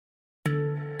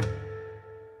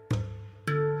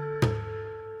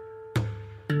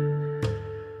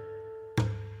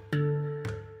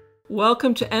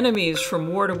Welcome to Enemies from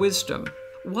War to Wisdom.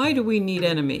 Why do we need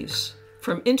enemies?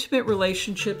 From intimate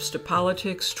relationships to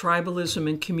politics, tribalism,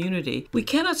 and community, we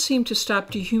cannot seem to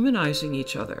stop dehumanizing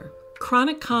each other.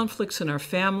 Chronic conflicts in our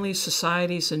families,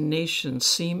 societies, and nations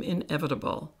seem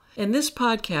inevitable. In this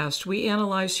podcast, we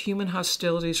analyze human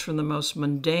hostilities from the most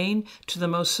mundane to the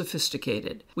most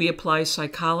sophisticated. We apply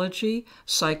psychology,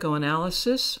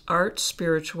 psychoanalysis, art,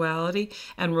 spirituality,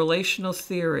 and relational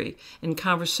theory in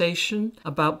conversation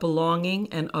about belonging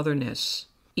and otherness.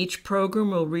 Each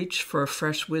program will reach for a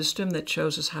fresh wisdom that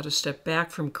shows us how to step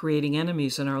back from creating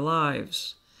enemies in our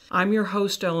lives. I'm your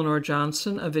host, Eleanor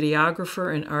Johnson, a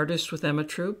videographer and artist with Emma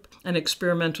Troupe, an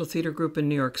experimental theater group in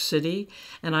New York City,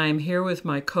 and I am here with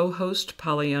my co-host,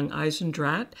 Paula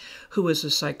Young-Eisendrath, who is a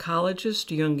psychologist,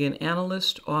 Jungian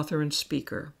analyst, author, and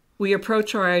speaker. We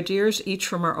approach our ideas each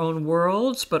from our own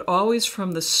worlds, but always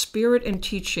from the spirit and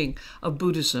teaching of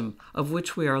Buddhism, of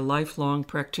which we are lifelong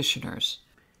practitioners.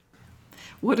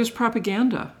 What is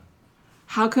propaganda?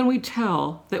 How can we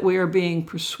tell that we are being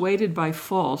persuaded by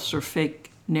false or fake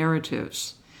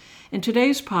narratives? In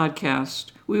today's podcast,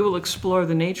 we will explore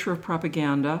the nature of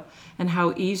propaganda and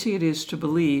how easy it is to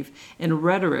believe in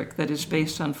rhetoric that is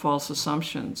based on false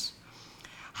assumptions.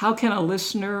 How can a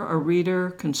listener, a reader,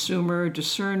 consumer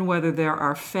discern whether there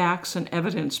are facts and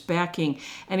evidence backing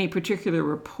any particular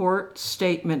report,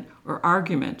 statement, or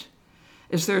argument?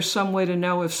 Is there some way to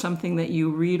know if something that you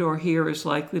read or hear is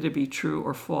likely to be true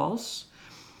or false?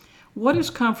 What is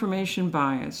confirmation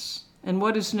bias? And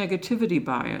what is negativity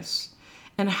bias?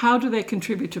 And how do they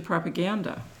contribute to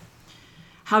propaganda?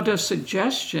 How does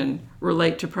suggestion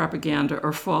relate to propaganda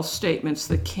or false statements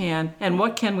that can, and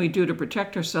what can we do to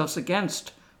protect ourselves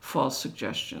against false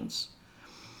suggestions?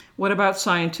 What about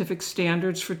scientific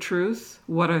standards for truth?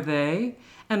 What are they?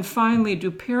 And finally, do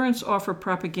parents offer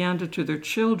propaganda to their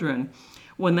children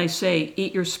when they say,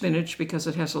 eat your spinach because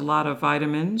it has a lot of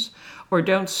vitamins, or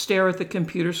don't stare at the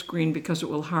computer screen because it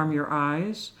will harm your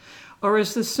eyes? Or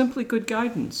is this simply good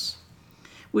guidance?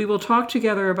 We will talk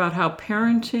together about how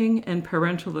parenting and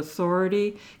parental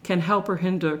authority can help or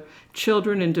hinder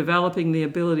children in developing the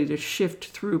ability to shift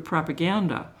through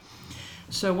propaganda.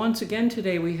 So once again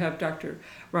today we have Dr.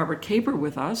 Robert Kapur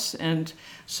with us, and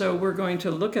so we're going to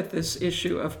look at this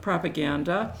issue of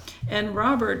propaganda. And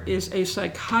Robert is a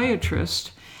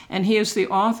psychiatrist, and he is the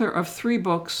author of 3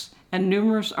 books and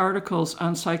numerous articles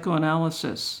on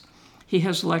psychoanalysis. He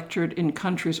has lectured in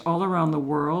countries all around the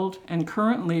world and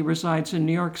currently resides in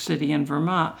New York City and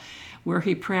Vermont, where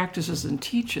he practices and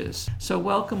teaches. So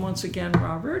welcome once again,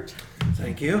 Robert.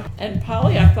 Thank you. And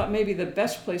Polly, I thought maybe the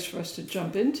best place for us to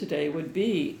jump in today would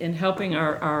be in helping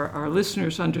our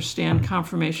listeners understand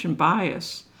confirmation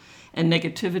bias and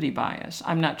negativity bias.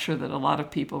 I'm not sure that a lot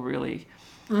of people really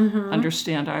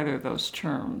understand either of those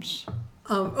terms.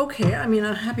 Okay, I'm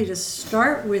happy to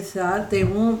start with that. They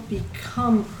won't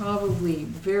become probably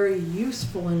very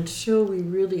useful until we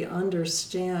really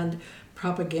understand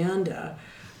propaganda.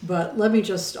 But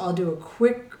I'll do a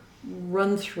quick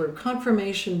run through.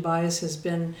 Confirmation bias has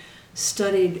been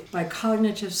studied by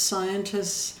cognitive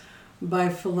scientists, by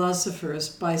philosophers,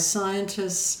 by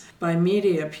scientists, by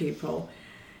media people.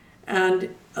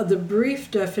 And the brief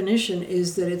definition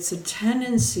is that it's a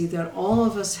tendency that all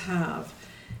of us have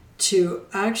to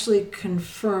actually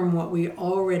confirm what we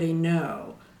already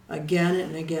know again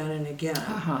and again and again.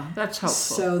 That's helpful.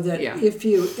 So that if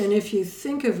you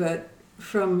think of it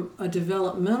from a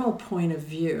developmental point of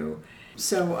view,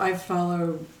 so I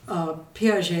follow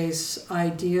Piaget's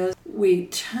ideas, we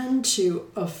tend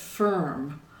to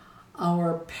affirm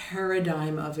our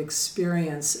paradigm of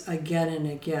experience again and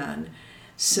again.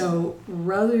 So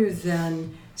rather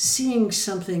than seeing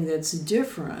something that's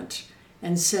different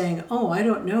and saying, oh, I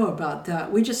don't know about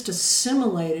that, we just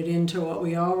assimilate it into what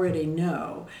we already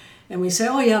know. And we say,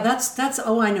 oh yeah, that's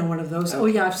I know one of those. Oh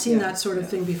yeah, I've seen that sort of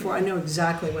thing before. I know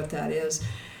exactly what that is.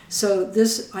 So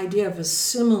this idea of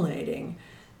assimilating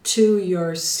to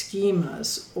your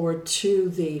schemas or to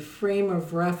the frame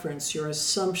of reference, your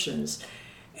assumptions,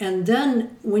 and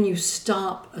then when you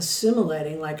stop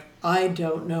assimilating, like, I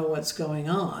don't know what's going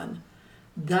on,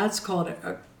 that's called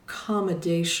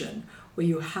accommodation, where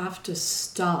you have to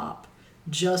stop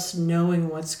just knowing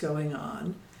what's going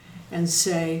on and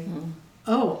say,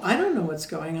 oh, I don't know what's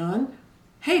going on.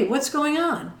 Hey, what's going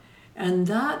on? And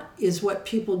that is what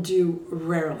people do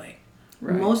rarely.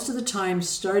 Right. Most of the time,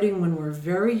 starting when we're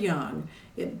very young,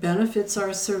 it benefits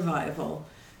our survival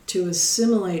to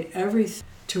assimilate everything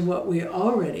to what we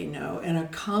already know and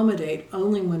accommodate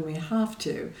only when we have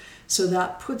to. So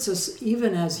that puts us,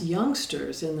 even as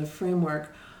youngsters, in the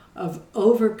framework of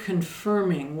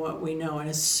over-confirming what we know and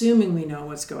assuming we know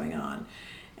what's going on.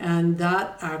 And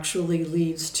that actually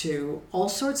leads to all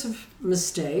sorts of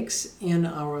mistakes in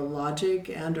our logic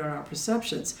and in our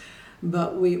perceptions.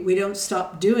 But we don't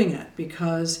stop doing it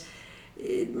because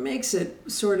it makes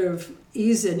it sort of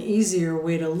an easier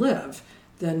way to live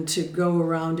than to go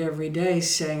around every day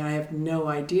saying, I have no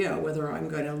idea whether I'm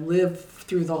going to live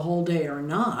through the whole day or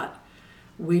not.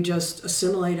 We just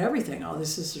assimilate everything. Oh,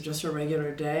 this is just a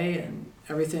regular day, and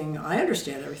everything, I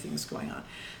understand everything that's going on.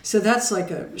 So that's like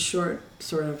a short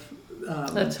sort of...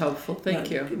 that's helpful,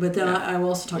 thank you. But then I will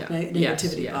also talk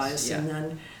negativity bias. Yeah. And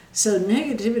then, so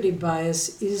negativity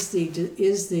bias is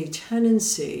the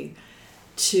tendency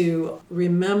to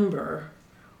remember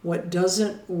what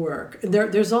doesn't work.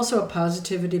 There's also a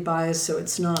positivity bias, so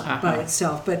it's not by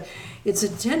itself, but it's a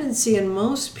tendency, and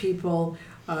most people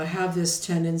have this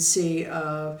tendency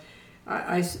of,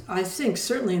 I think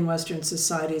certainly in Western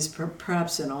societies,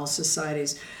 perhaps in all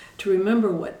societies, to remember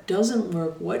what doesn't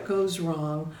work, what goes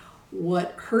wrong,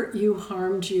 what hurt you,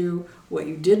 harmed you, what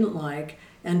you didn't like,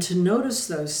 and to notice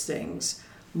those things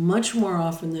much more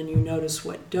often than you notice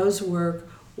what does work,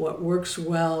 what works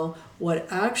well, what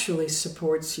actually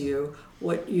supports you,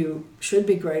 what you should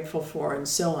be grateful for, and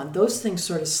so on. Those things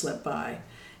sort of slip by.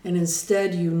 And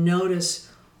instead you notice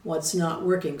what's not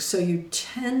working. So you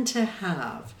tend to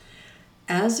have,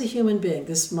 as a human being,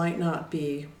 this might not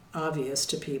be obvious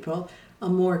to people, a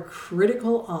more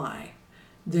critical eye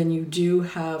than you do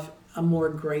have a more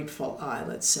grateful eye,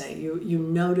 let's say. You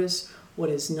notice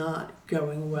what is not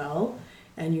going well,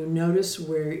 and you notice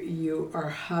where you are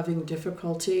having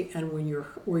difficulty and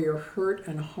where you're hurt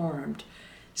and harmed.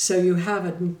 So you have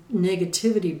a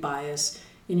negativity bias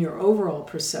in your overall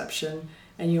perception,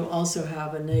 and you also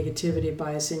have a negativity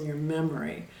bias in your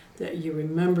memory, that you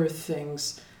remember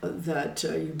things that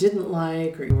you didn't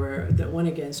like or that went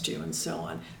against you and so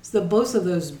on. So both of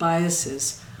those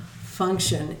biases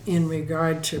function in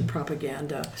regard to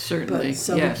propaganda. Certainly, but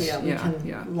so yes. we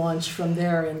can launch from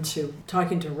there into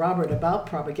talking to Robert about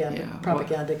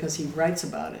propaganda because he writes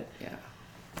about it. Yeah.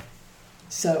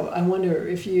 So I wonder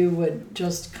if you would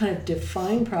just kind of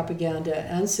define propaganda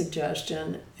and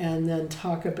suggestion, and then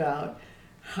talk about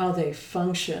how they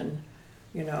function,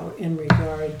 in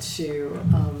regard to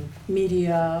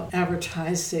media,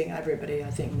 advertising. Everybody, I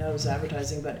think, knows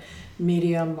advertising, but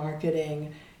media,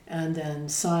 marketing, and then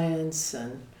science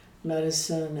and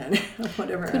medicine and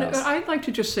whatever else. I'd like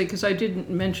to just say, because I didn't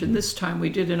mention this time, we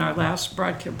did in our last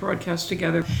broadcast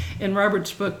together, in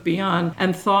Robert's book, Beyond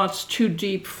and Thoughts Too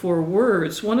Deep for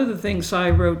Words, one of the things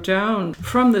I wrote down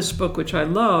from this book, which I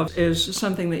love, is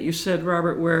something that you said,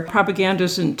 Robert, where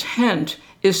propaganda's intent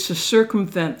is to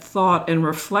circumvent thought and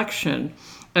reflection,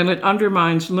 and it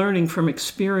undermines learning from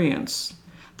experience.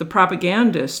 The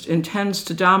propagandist intends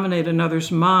to dominate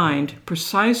another's mind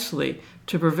precisely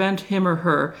to prevent him or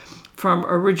her from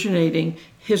originating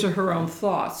his or her own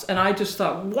thoughts. And I just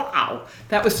thought, wow,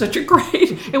 that was such a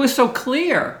it was so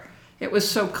clear. It was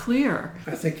so clear.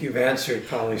 I think you've answered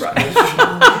Polly's question.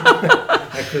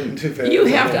 I couldn't do better. You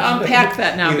have to unpack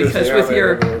that now, because with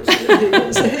your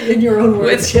in your own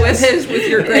words, with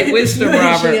your great wisdom,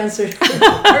 Robert. She answered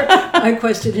my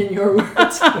question in your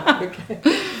words. Okay.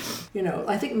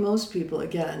 I think most people,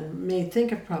 again, may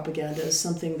think of propaganda as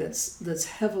something that's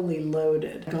heavily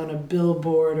loaded, like on a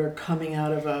billboard or coming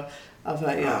out of a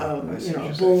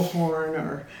bullhorn,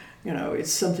 or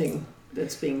it's something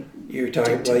that's being. You're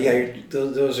talking.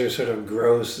 Those are sort of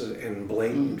gross and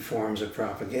blatant forms of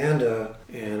propaganda,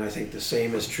 and I think the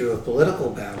same is true of political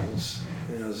battles.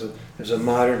 There's a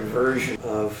modern version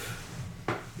of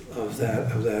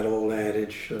that old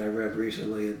adage that I read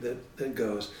recently that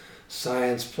goes,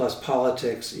 science plus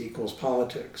politics equals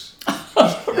politics.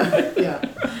 Yeah,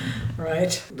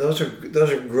 right. Those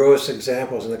are gross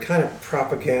examples, and the kind of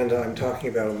propaganda I'm talking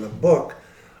about in the book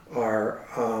are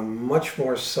much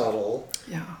more subtle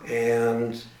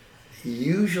and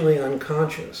usually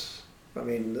unconscious. I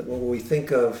mean, what we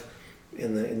think of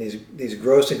in these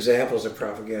gross examples of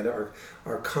propaganda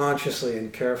are consciously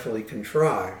and carefully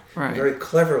contrived, very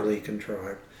cleverly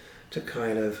contrived, to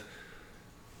kind of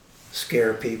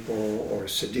scare people or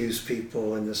seduce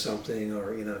people into something,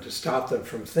 or to stop them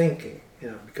from thinking,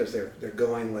 because they're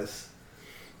going with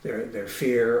their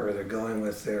fear, or they're going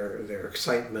with their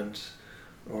excitement,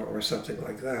 or something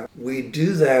like that. We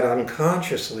do that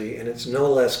unconsciously, and it's no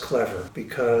less clever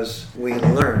because we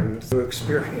learn through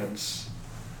experience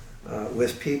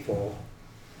with people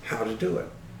how to do it.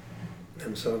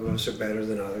 And some of us are better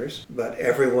than others, but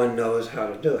everyone knows how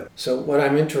to do it. So what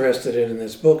I'm interested in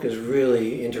this book is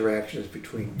really interactions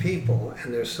between people,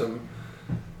 and there's some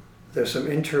There's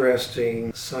some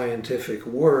interesting scientific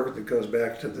work that goes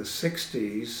back to the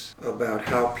 60s about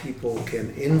how people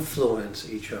can influence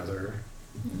each other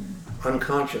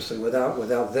unconsciously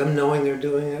without them knowing they're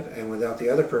doing it and without the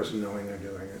other person knowing they're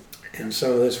doing it. And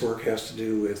some of this work has to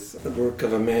do with the work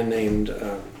of a man named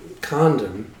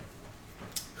Condon,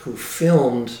 who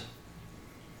filmed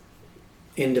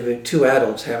two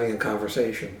adults having a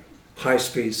conversation,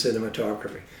 high-speed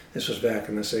cinematography. This was back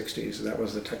in the 60s. That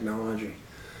was the technology.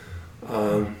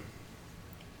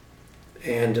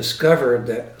 And discovered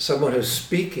that someone who's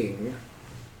speaking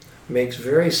makes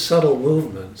very subtle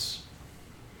movements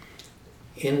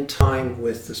in time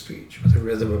with the speech, with the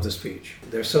rhythm of the speech.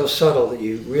 They're so subtle that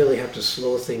you really have to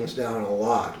slow things down a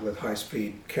lot with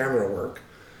high-speed camera work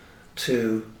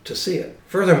to see it.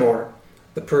 Furthermore,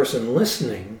 the person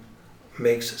listening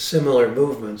makes similar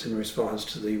movements in response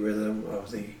to the rhythm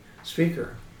of the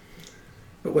speaker.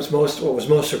 But what was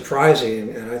most surprising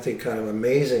and I think kind of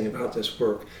amazing about this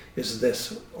work is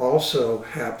this also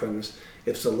happens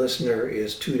if the listener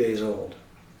is 2 days old.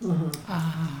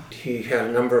 He had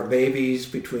a number of babies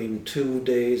between 2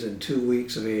 days and 2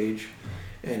 weeks of age,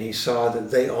 and he saw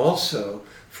that they also,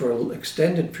 for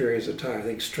extended periods of time, I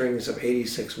think strings of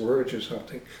 86 words or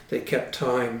something, they kept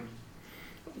time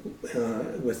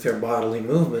with their bodily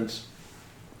movements,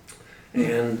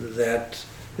 and that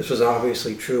this was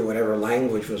obviously true whatever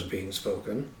language was being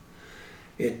spoken.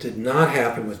 It did not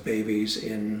happen with babies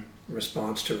in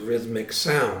response to rhythmic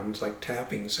sounds, like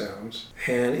tapping sounds.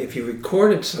 And if you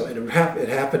recorded it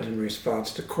happened in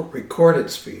response to recorded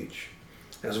speech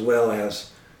as well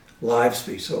as live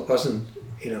speech. So it wasn't,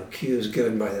 cues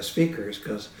given by the speakers,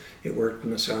 because it worked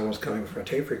when the sound was coming from a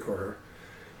tape recorder.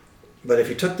 But if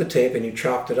you took the tape and you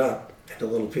chopped it up into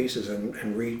little pieces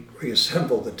and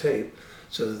reassembled the tape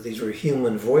so that these were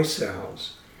human voice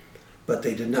sounds, but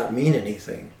they did not mean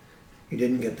anything, you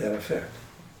didn't get that effect.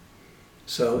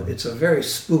 So it's a very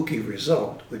spooky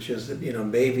result, which is that,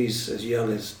 babies as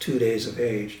young as 2 days of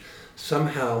age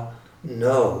somehow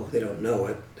know, they don't know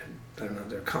it, I don't know if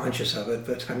they're conscious of it,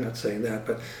 but I'm not saying that,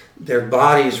 but their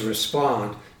bodies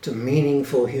respond to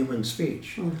meaningful human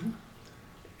speech.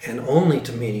 And only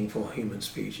to meaningful human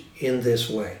speech in this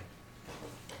way.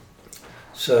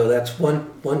 So that's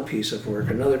one piece of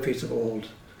work. Another piece of old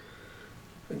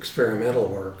experimental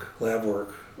work, lab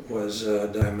work, was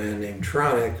done by a man named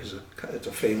Tronick. It's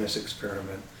a famous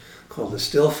experiment called the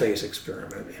still face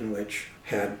experiment, in which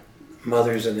had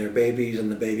mothers and their babies,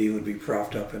 and the baby would be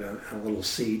propped up in a little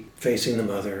seat facing the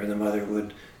mother, and the mother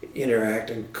would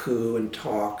interact and coo and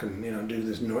talk and do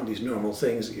these normal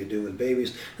things that you do with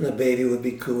babies, and the baby would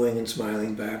be cooing and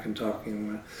smiling back and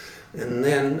talking. And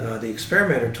then the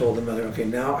experimenter told the mother, okay,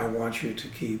 now I want you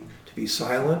to be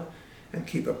silent and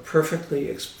keep a perfectly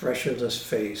expressionless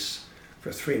face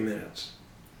for 3 minutes.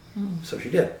 So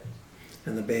she did,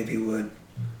 and the baby would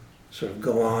sort of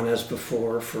go on as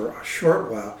before for a short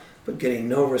while, but getting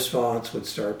no response would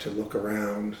start to look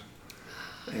around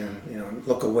and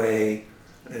look away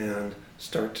and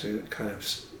start to kind of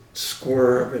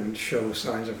squirm and show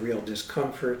signs of real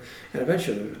discomfort, and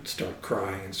eventually it would start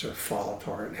crying and sort of fall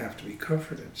apart and have to be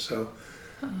comforted. So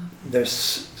there's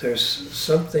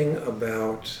something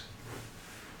about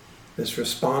this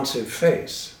responsive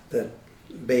face that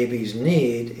babies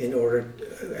need in order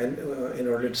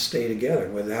to stay together.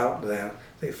 Without that,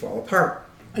 they fall apart.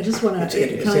 I just want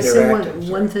to can I say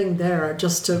one thing there,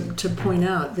 just to point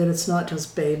out that it's not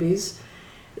just babies.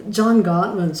 John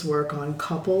Gottman's work on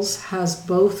couples has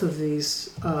both of these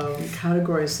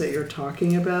categories that you're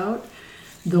talking about.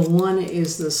 The one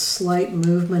is the slight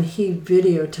movement. He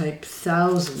videotaped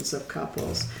thousands of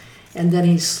couples, and then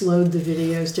he slowed the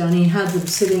videos down. He had them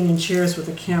sitting in chairs with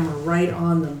a camera right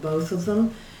on them, both of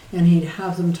them, and he'd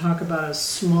have them talk about a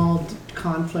small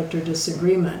conflict or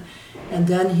disagreement. And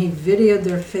then he videoed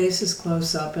their faces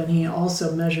close up, and he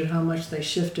also measured how much they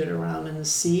shifted around in the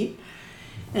seat.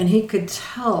 And he could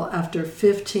tell after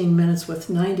 15 minutes with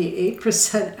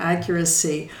 98%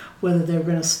 accuracy whether they were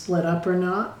going to split up or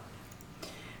not,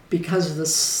 because of the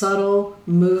subtle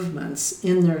movements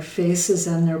in their faces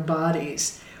and their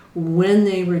bodies when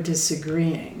they were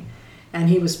disagreeing. And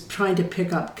he was trying to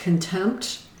pick up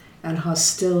contempt and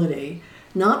hostility,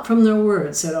 not from their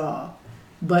words at all,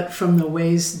 but from the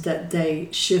ways that they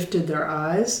shifted their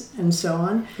eyes and so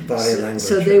on. The body language.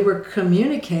 So they were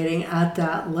communicating at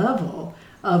that level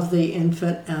of the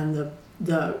infant, and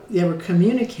they were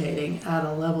communicating at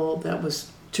a level that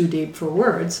was too deep for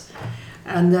words.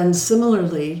 And then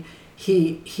similarly,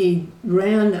 he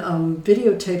ran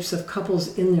videotapes of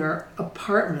couples in their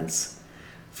apartments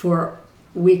for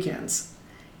weekends.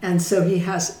 And so he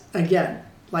has, again,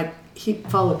 like he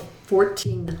followed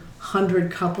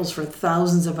 1,400 couples for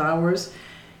thousands of hours,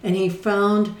 and he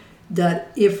found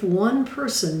that if one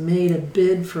person made a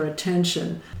bid for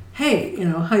attention, hey,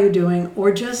 how you doing,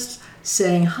 or just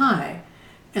saying hi,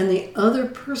 and the other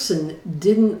person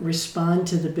didn't respond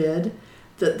to the bid,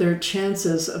 that their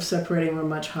chances of separating were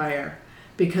much higher.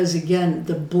 Because again,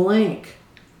 the blank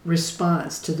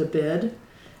response to the bid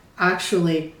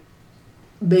actually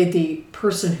made the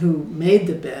person who made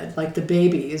the bid, like the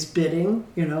baby is bidding,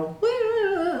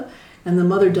 and the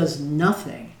mother does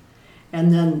nothing.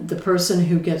 And then the person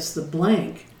who gets the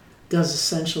blank does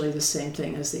essentially the same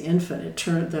thing as the infant.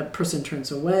 The person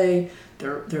turns away,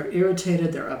 they're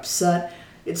irritated, they're upset.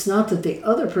 It's not that the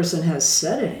other person has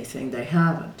said anything, they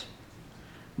haven't.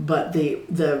 But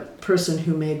the person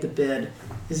who made the bid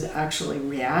is actually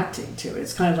reacting to it.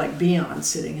 It's kind of like Beyond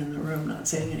sitting in the room not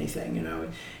saying anything,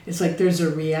 It's like there's a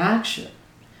reaction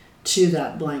to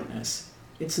that blankness.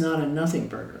 It's not a nothing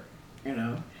burger,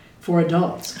 for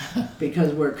adults,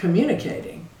 because we're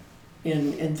communicating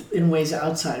in ways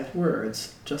outside of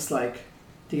words, just like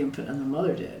the infant and the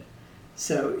mother did.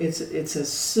 So it's a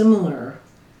similar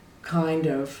kind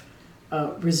of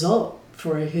result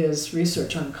for his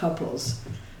research on couples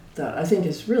that I think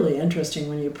is really interesting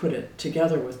when you put it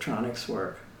together with Tronick's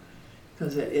work,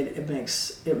 because it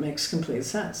makes complete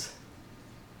sense,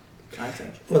 I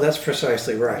think. Well, that's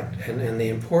precisely right. And the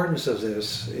importance of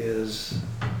this is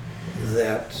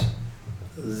that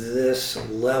this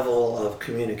level of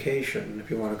communication,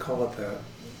 if you want to call it that,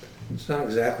 it's not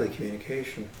exactly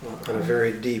communication, on a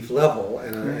very deep level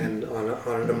and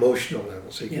on an emotional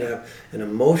level. So you can have an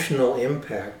emotional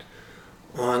impact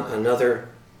on another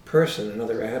person,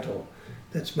 another adult,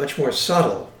 that's much more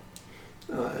subtle.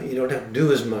 You don't have to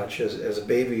do as much as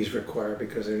babies require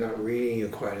because they're not reading you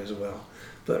quite as well.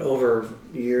 But over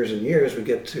years and years, we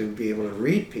get to be able to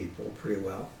read people pretty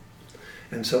well.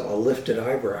 And so a lifted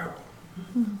eyebrow,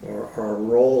 or a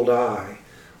rolled eye,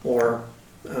 or,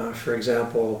 for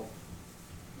example,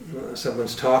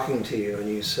 someone's talking to you and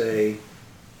you say,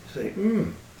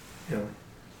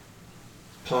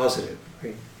 positive.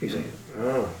 Right? You say,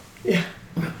 oh. Yeah.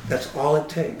 That's all it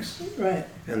takes. Right.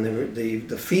 And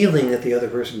the feeling that the other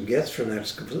person gets from that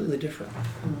is completely different.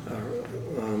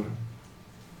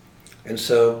 And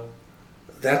so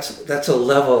that's a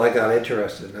level I got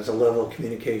interested in. That's a level of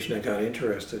communication I got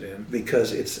interested in,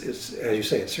 because it's as you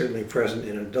say, it's certainly present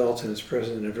in adults, and it's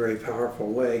present in a very powerful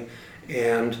way,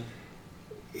 and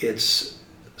it's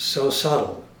so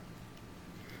subtle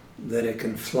that it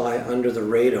can fly under the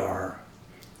radar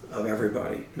of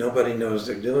everybody. Nobody knows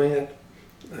they're doing it,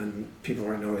 and people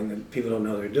don't know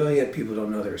they're doing it. People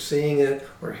don't know they're seeing it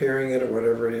or hearing it or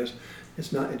whatever it is.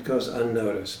 It goes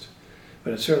unnoticed,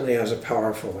 but it certainly has a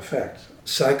powerful effect.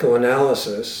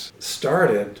 Psychoanalysis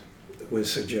started with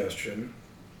suggestion,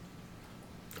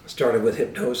 started with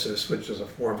hypnosis, which is a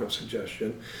form of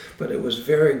suggestion, but it was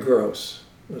very gross.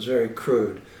 It was very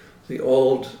crude. The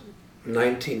old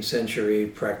 19th century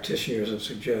practitioners of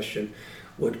suggestion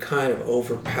would kind of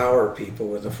overpower people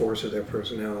with the force of their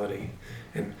personality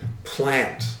and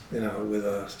plant, with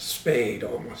a spade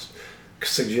almost,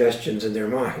 suggestions in their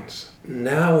minds.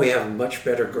 Now we have a much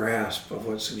better grasp of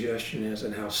what suggestion is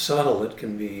and how subtle it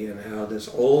can be, and how this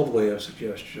old way of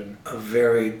suggestion, a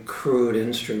very crude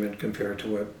instrument compared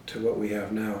to what we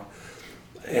have now.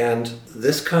 And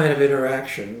this kind of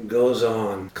interaction goes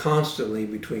on constantly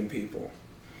between people.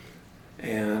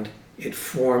 And it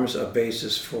forms a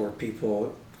basis for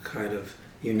people kind of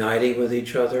uniting with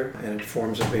each other, and it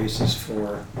forms a basis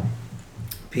for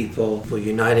people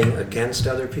uniting against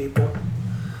other people.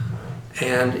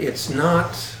 And it's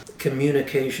not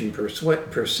communication per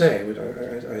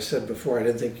se. I said before, I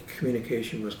didn't think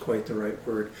communication was quite the right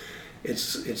word.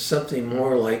 It's something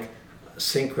more like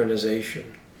synchronization.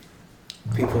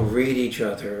 People read each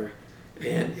other,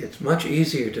 and it's much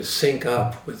easier to sync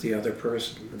up with the other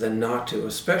person than not to,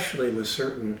 especially with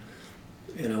certain,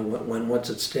 when what's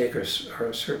at stake are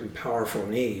certain powerful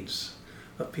needs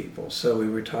of people. So we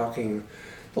were talking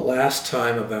the last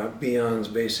time about Beyond's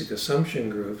basic assumption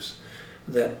groups,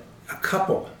 that a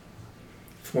couple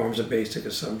forms a basic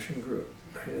assumption group.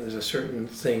 Right? There's a certain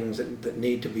things that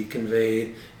need to be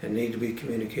conveyed and need to be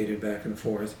communicated back and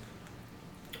forth.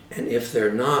 And if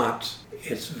they're not,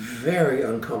 it's very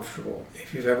uncomfortable.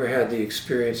 If you've ever had the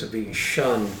experience of being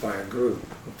shunned by a group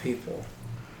of people,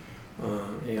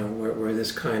 where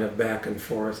this kind of back and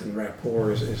forth and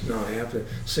rapport is not happening,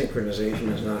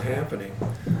 synchronization is not happening,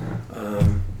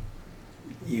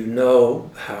 you know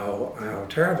how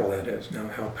terrible that is,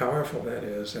 how powerful that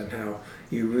is, and how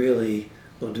you really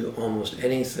will do almost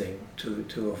anything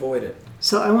to avoid it.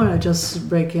 So I want to just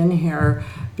break in here,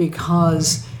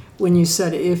 because when you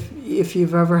said if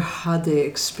you've ever had the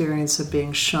experience of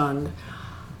being shunned,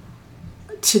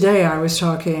 today I was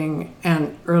talking,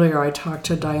 and earlier I talked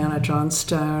to Diana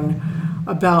Johnstone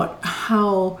about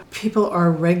how people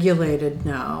are regulated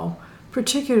now,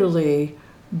 particularly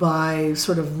by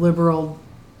sort of liberal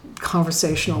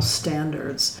conversational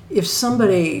standards. If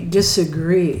somebody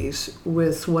disagrees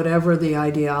with whatever the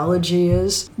ideology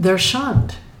is, they're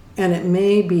shunned. And it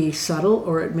may be subtle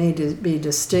or it may be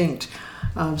distinct.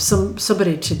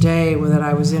 Somebody today that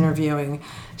I was interviewing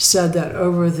said that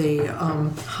over the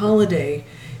holiday,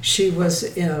 she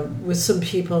was with some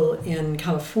people in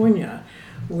California,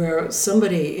 where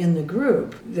somebody in the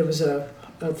group, there was a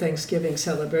Thanksgiving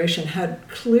celebration, had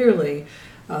clearly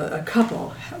a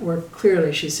couple were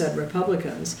clearly, she said,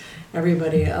 Republicans.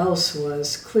 Everybody else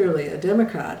was clearly a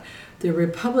Democrat. The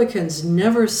Republicans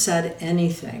never said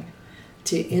anything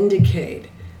to indicate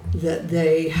that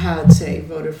they had, say,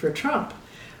 voted for Trump.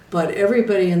 But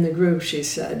everybody in the group, she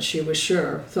said, she was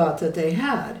sure, thought that they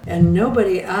had. And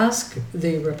nobody asked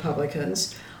the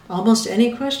Republicans almost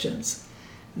any questions.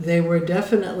 They were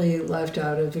definitely left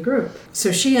out of the group.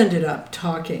 So she ended up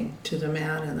talking to the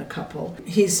man and the couple.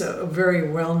 He's a very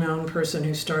well-known person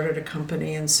who started a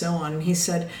company and so on. And he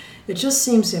said, it just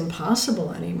seems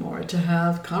impossible anymore to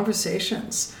have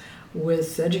conversations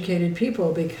with educated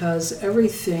people because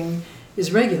everything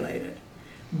is regulated.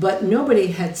 But nobody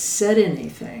had said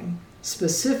anything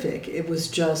specific. It was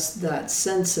just that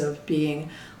sense of being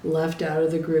left out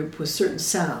of the group with certain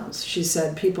sounds. She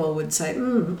said people would say,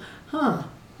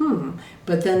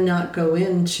 but then not go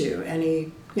into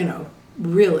any,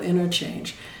 real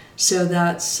interchange. So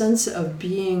that sense of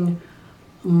being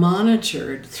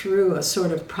monitored through a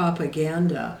sort of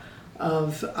propaganda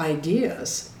of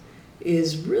ideas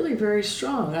is really very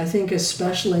strong. I think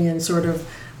especially in sort of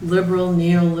liberal,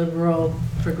 neoliberal,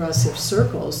 progressive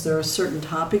circles, there are certain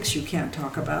topics you can't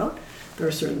talk about. There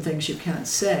are certain things you can't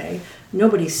say.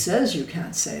 Nobody says you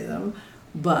can't say them,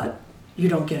 but you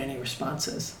don't get any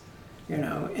responses.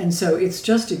 And so it's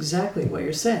just exactly what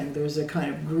you're saying. There's a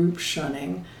kind of group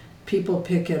shunning. People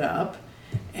pick it up,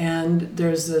 and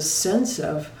there's this sense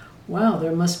of, wow,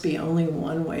 there must be only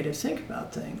one way to think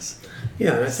about things.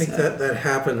 Yeah, and I think that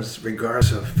happens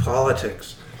regardless of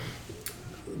politics.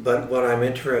 But what I'm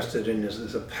interested in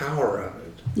is the power of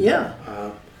it. Yeah.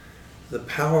 The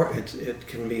power, it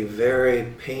can be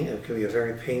it can be a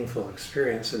very painful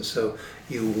experience, and so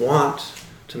you want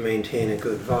to maintain a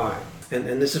good vibe.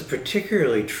 And this is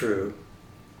particularly true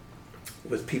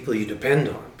with people you depend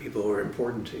on, people who are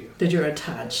important to you. That you're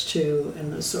attached to,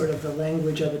 and the sort of the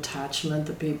language of attachment,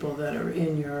 the people that are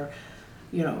in your,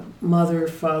 mother,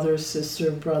 father,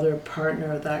 sister, brother,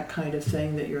 partner, that kind of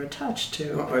thing that you're attached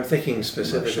to. Well, I'm thinking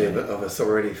specifically of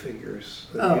authority figures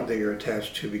that you're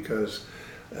attached to because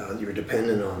you're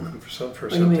dependent on them for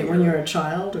something. You mean when you're a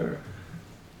child, or?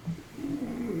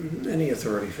 Any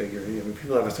authority figure.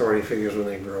 People have authority figures when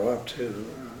they grow up too,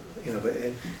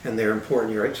 and they're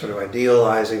important. You're sort of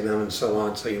idealizing them and so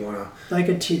on. So you want to, like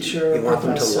a teacher, you want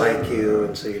them to like you,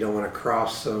 and so you don't want to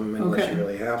cross them unless you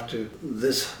really have to.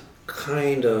 This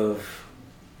kind of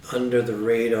under the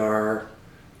radar,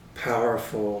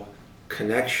 powerful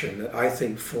connection that I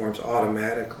think forms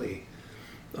automatically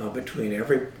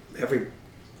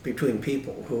between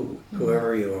people,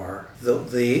 whoever you are.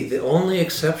 The only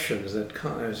exceptions that,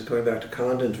 going back to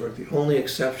Condon's work, the only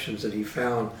exceptions that he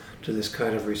found to this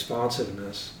kind of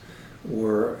responsiveness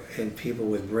were in people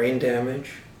with brain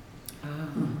damage,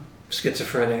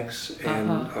 schizophrenics,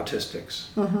 and autistics.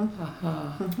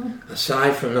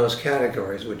 Aside from those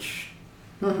categories, which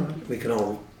we can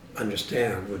all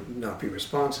understand would not be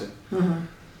responsive,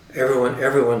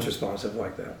 everyone's responsive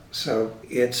like that. So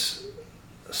it's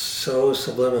so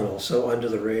subliminal, so under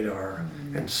the radar,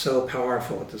 and so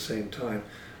powerful at the same time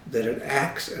that it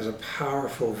acts as a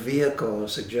powerful vehicle of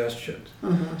suggestion.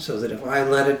 So that if I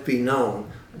let it be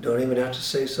known, I don't even have to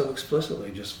say so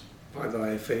explicitly, just by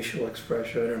my facial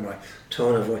expression or my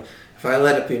tone of voice. If I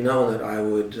let it be known that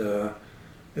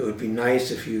it would be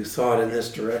nice if you thought in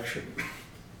this direction,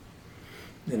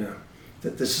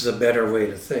 that this is a better way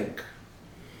to think.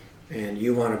 And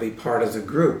you want to be part of the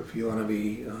group. You want to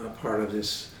be part of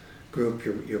this group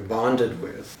you're bonded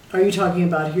with. Are you talking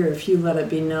about here, if you let it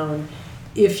be known,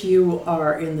 if you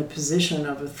are in the position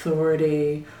of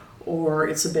authority, or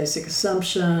it's a basic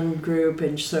assumption group,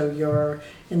 and so you're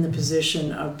in the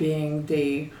position of being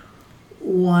the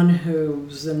one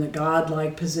who's in the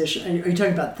godlike position? Are you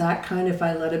talking about that kind, if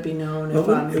I let it be known?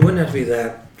 Well, it wouldn't have to be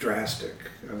that drastic.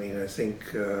 I mean, I think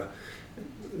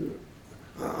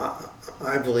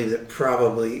I believe that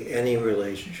probably any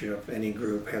relationship, any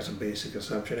group has a basic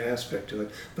assumption aspect to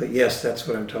it. But yes, that's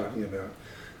what I'm talking about.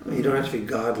 You don't have to be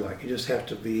godlike. You just have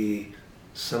to be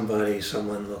somebody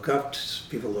someone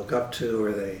people look up to,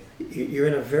 or you're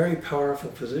in a very powerful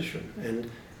position. And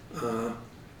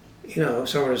if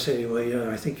someone would say to you, well,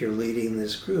 I think you're leading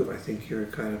this group. I think you're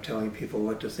kind of telling people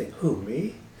what to think. Who,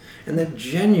 me? And that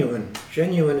genuine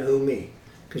who, me?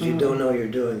 Because you don't know you're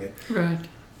doing it. Right.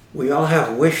 We all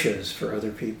have wishes for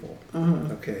other people.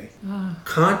 Okay.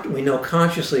 We know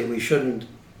consciously we shouldn't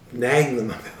nag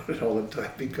them about it all the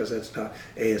time, because it's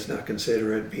not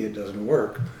considerate, B, it doesn't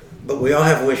work. But we all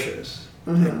have wishes.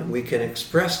 And we can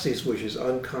express these wishes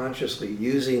unconsciously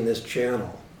using this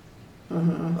channel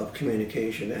of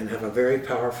communication and have a very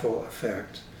powerful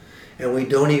effect. And we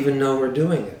don't even know we're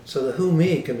doing it. So the who,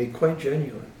 me can be quite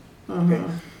genuine. Okay?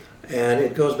 And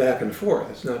it goes back and forth.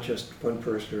 It's not just one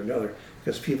person or another,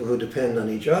 because people who depend on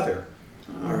each other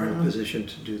are in a position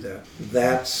to do that.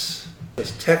 That's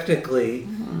technically,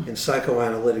 in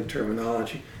psychoanalytic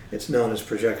terminology, it's known as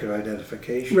projective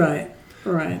identification. Right.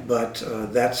 But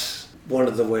that's one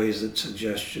of the ways that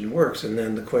suggestion works. And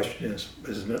then the question is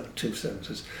two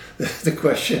sentences. The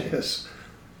question is,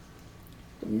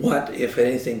 what, if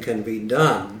anything, can be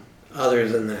done other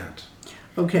than that?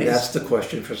 Okay. That's the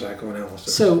question for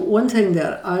psychoanalysis. So one thing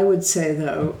that I would say,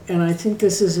 though, and I think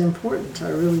this is important, I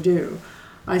really do,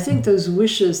 I think those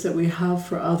wishes that we have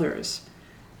for others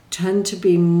tend to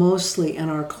be mostly in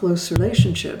our close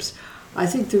relationships. I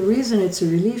think the reason it's a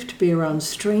relief to be around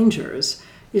strangers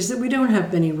is that we don't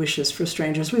have many wishes for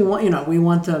strangers. We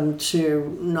want them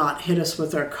to not hit us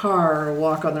with their car or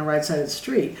walk on the right side of the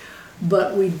street,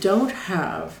 but we don't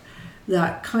have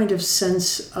that kind of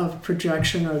sense of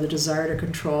projection or the desire to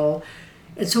control.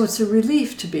 And so it's a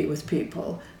relief to be with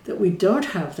people that we don't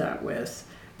have that with,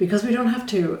 because we don't have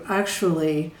to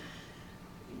actually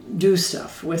do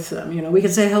stuff with them. We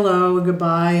can say hello and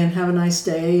goodbye and have a nice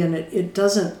day, and it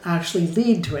doesn't actually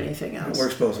lead to anything else. It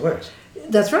works both ways.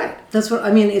 That's right. That's what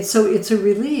I mean. It's a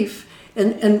relief,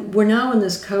 and we're now in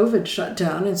this COVID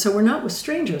shutdown, and so we're not with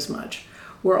strangers much.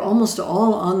 We're almost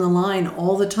all on the line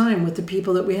all the time with the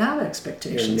people that we have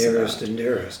expectations Your nearest about. and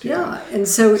dearest. Yeah, and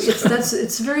so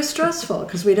it's very stressful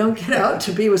because we don't get out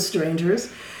to be with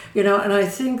strangers, and I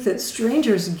think that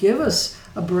strangers give us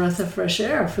a breath of fresh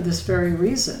air for this very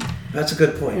reason. That's a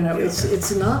good point.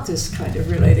 It's not this kind of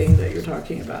relating that you're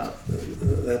talking about.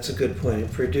 That's a good point.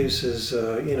 It produces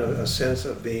a sense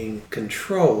of being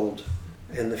controlled,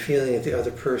 and the feeling that the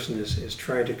other person is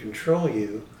trying to control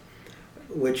you,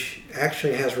 which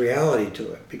actually has reality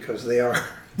to it, because they are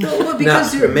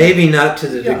maybe not to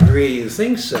the degree you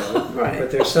think so, right.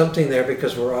 But there's something there,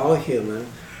 because we're all human,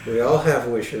 we all have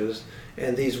wishes,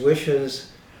 and these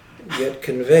wishes get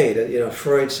conveyed.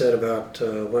 Freud said about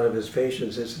one of his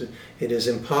patients, it is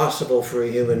impossible for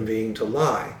a human being to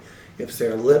lie. If they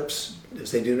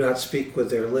do not speak with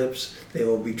their lips, they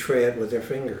will betray it with their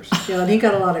fingers. Yeah, and he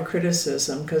got a lot of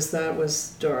criticism because that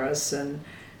was Doris, and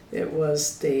it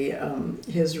was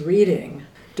his reading,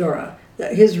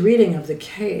 his reading of the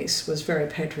case was very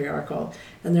patriarchal,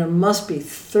 and there must be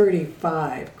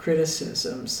 35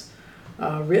 criticisms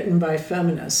written by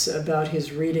feminists about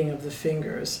his reading of the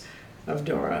fingers of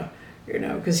Dora,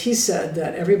 because he said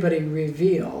that everybody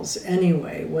reveals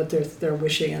anyway what they're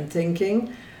wishing and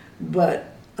thinking,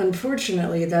 but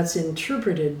unfortunately that's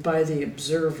interpreted by the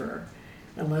observer,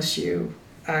 unless you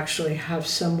actually have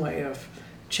some way of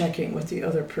checking with the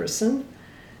other person.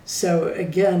 So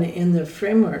again, in the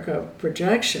framework of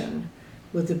projection,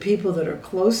 with the people that are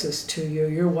closest to you,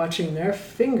 you're watching their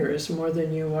fingers more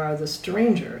than you are the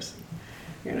strangers,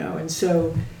 and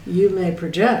so you may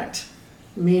project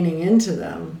meaning into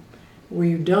them where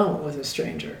you don't with a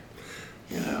stranger,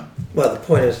 Well, the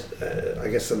point is, I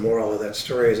guess the moral of that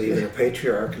story is even a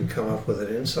patriarch can come up with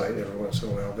an insight every once in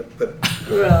a while, but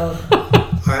well,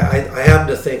 I happen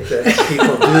to think that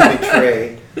people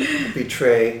do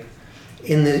betray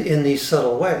in these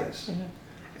subtle ways,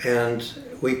 and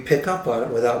we pick up on it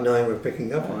without knowing we're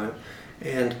picking up on it,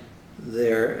 and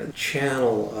their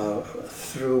channel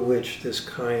through which this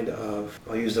kind of,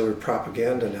 I'll use the word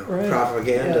propaganda now,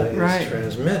 propaganda is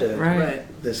transmitted. Right.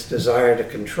 This desire to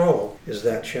control is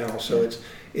that channel. So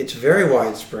it's very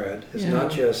widespread. It's not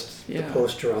just the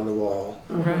poster on the wall.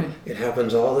 Right. It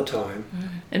happens all the time.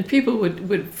 And people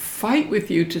would fight with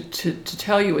you to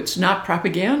tell you it's not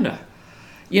propaganda.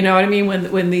 You know what I mean?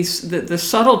 When the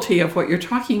subtlety of what you're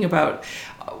talking about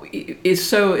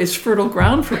is fertile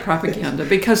ground for propaganda,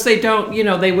 because they don't,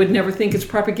 they would never think it's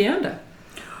propaganda.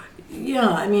 Yeah,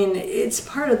 I mean, it's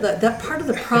part of that part of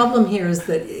the problem here is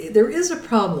that there is a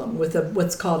problem with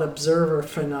what's called observer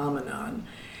phenomenon.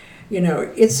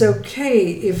 It's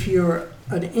okay if you're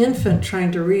an infant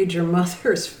trying to read your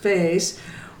mother's face,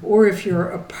 or if you're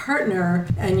a partner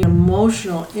and your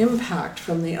emotional impact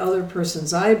from the other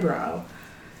person's eyebrow.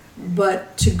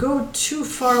 But to go too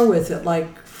far with it,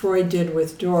 like Freud did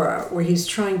with Dora, where he's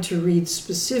trying to read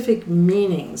specific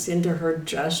meanings into her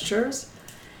gestures,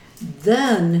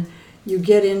 then you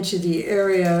get into the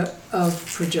area of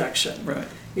projection. Right.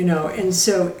 And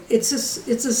so it's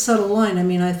a subtle line. I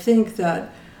mean, I think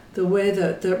that the way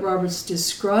that Robert's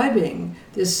describing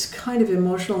this kind of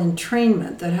emotional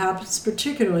entrainment that happens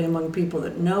particularly among people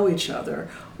that know each other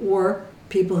or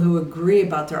people who agree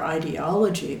about their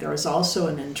ideology. There's also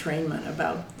an entrainment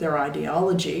about their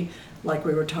ideology, like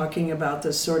we were talking about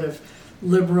this sort of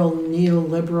liberal,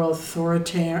 neoliberal,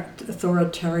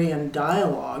 authoritarian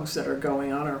dialogues that are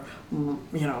going on, or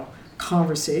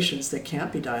conversations that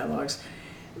can't be dialogues.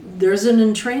 There's an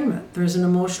entrainment. There's an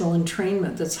emotional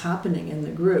entrainment that's happening in the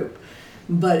group.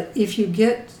 But if you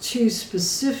get too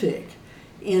specific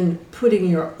in putting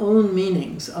your own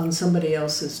meanings on somebody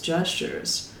else's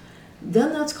gestures,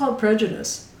 then that's called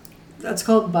prejudice. That's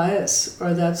called bias,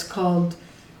 or that's called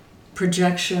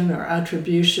projection or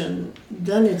attribution.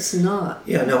 Then it's not.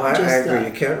 Yeah, no, I agree.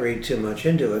 You can't read too much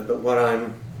into it. But what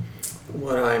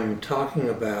I'm talking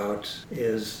about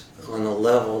is on the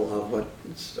level of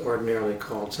what's ordinarily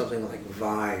called something like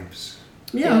vibes.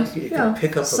 Yeah, you can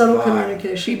pick up subtle a vibe.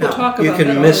 communication. People talk you about can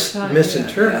that all the time.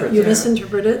 misinterpret that. You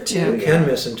misinterpret it too. You can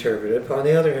misinterpret it. But on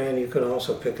the other hand, you can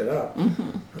also pick it up.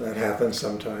 That happens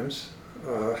sometimes.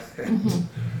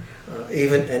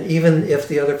 Even if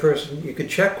the other person, you could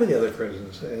check with the other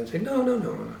person and say no,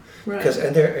 Right. because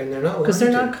they're not lying. Because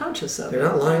they're not conscious of it. They're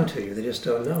not lying to you. They just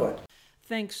don't know it.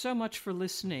 Thanks so much for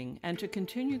listening. And to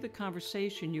continue the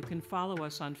conversation, you can follow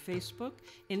us on Facebook,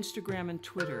 Instagram, and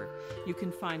Twitter. You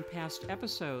can find past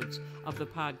episodes of the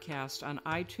podcast on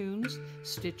iTunes,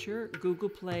 Stitcher, Google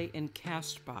Play, and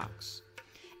CastBox.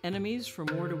 Enemies from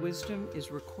War to Wisdom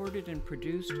is recorded and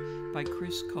produced by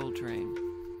Chris Coltrane.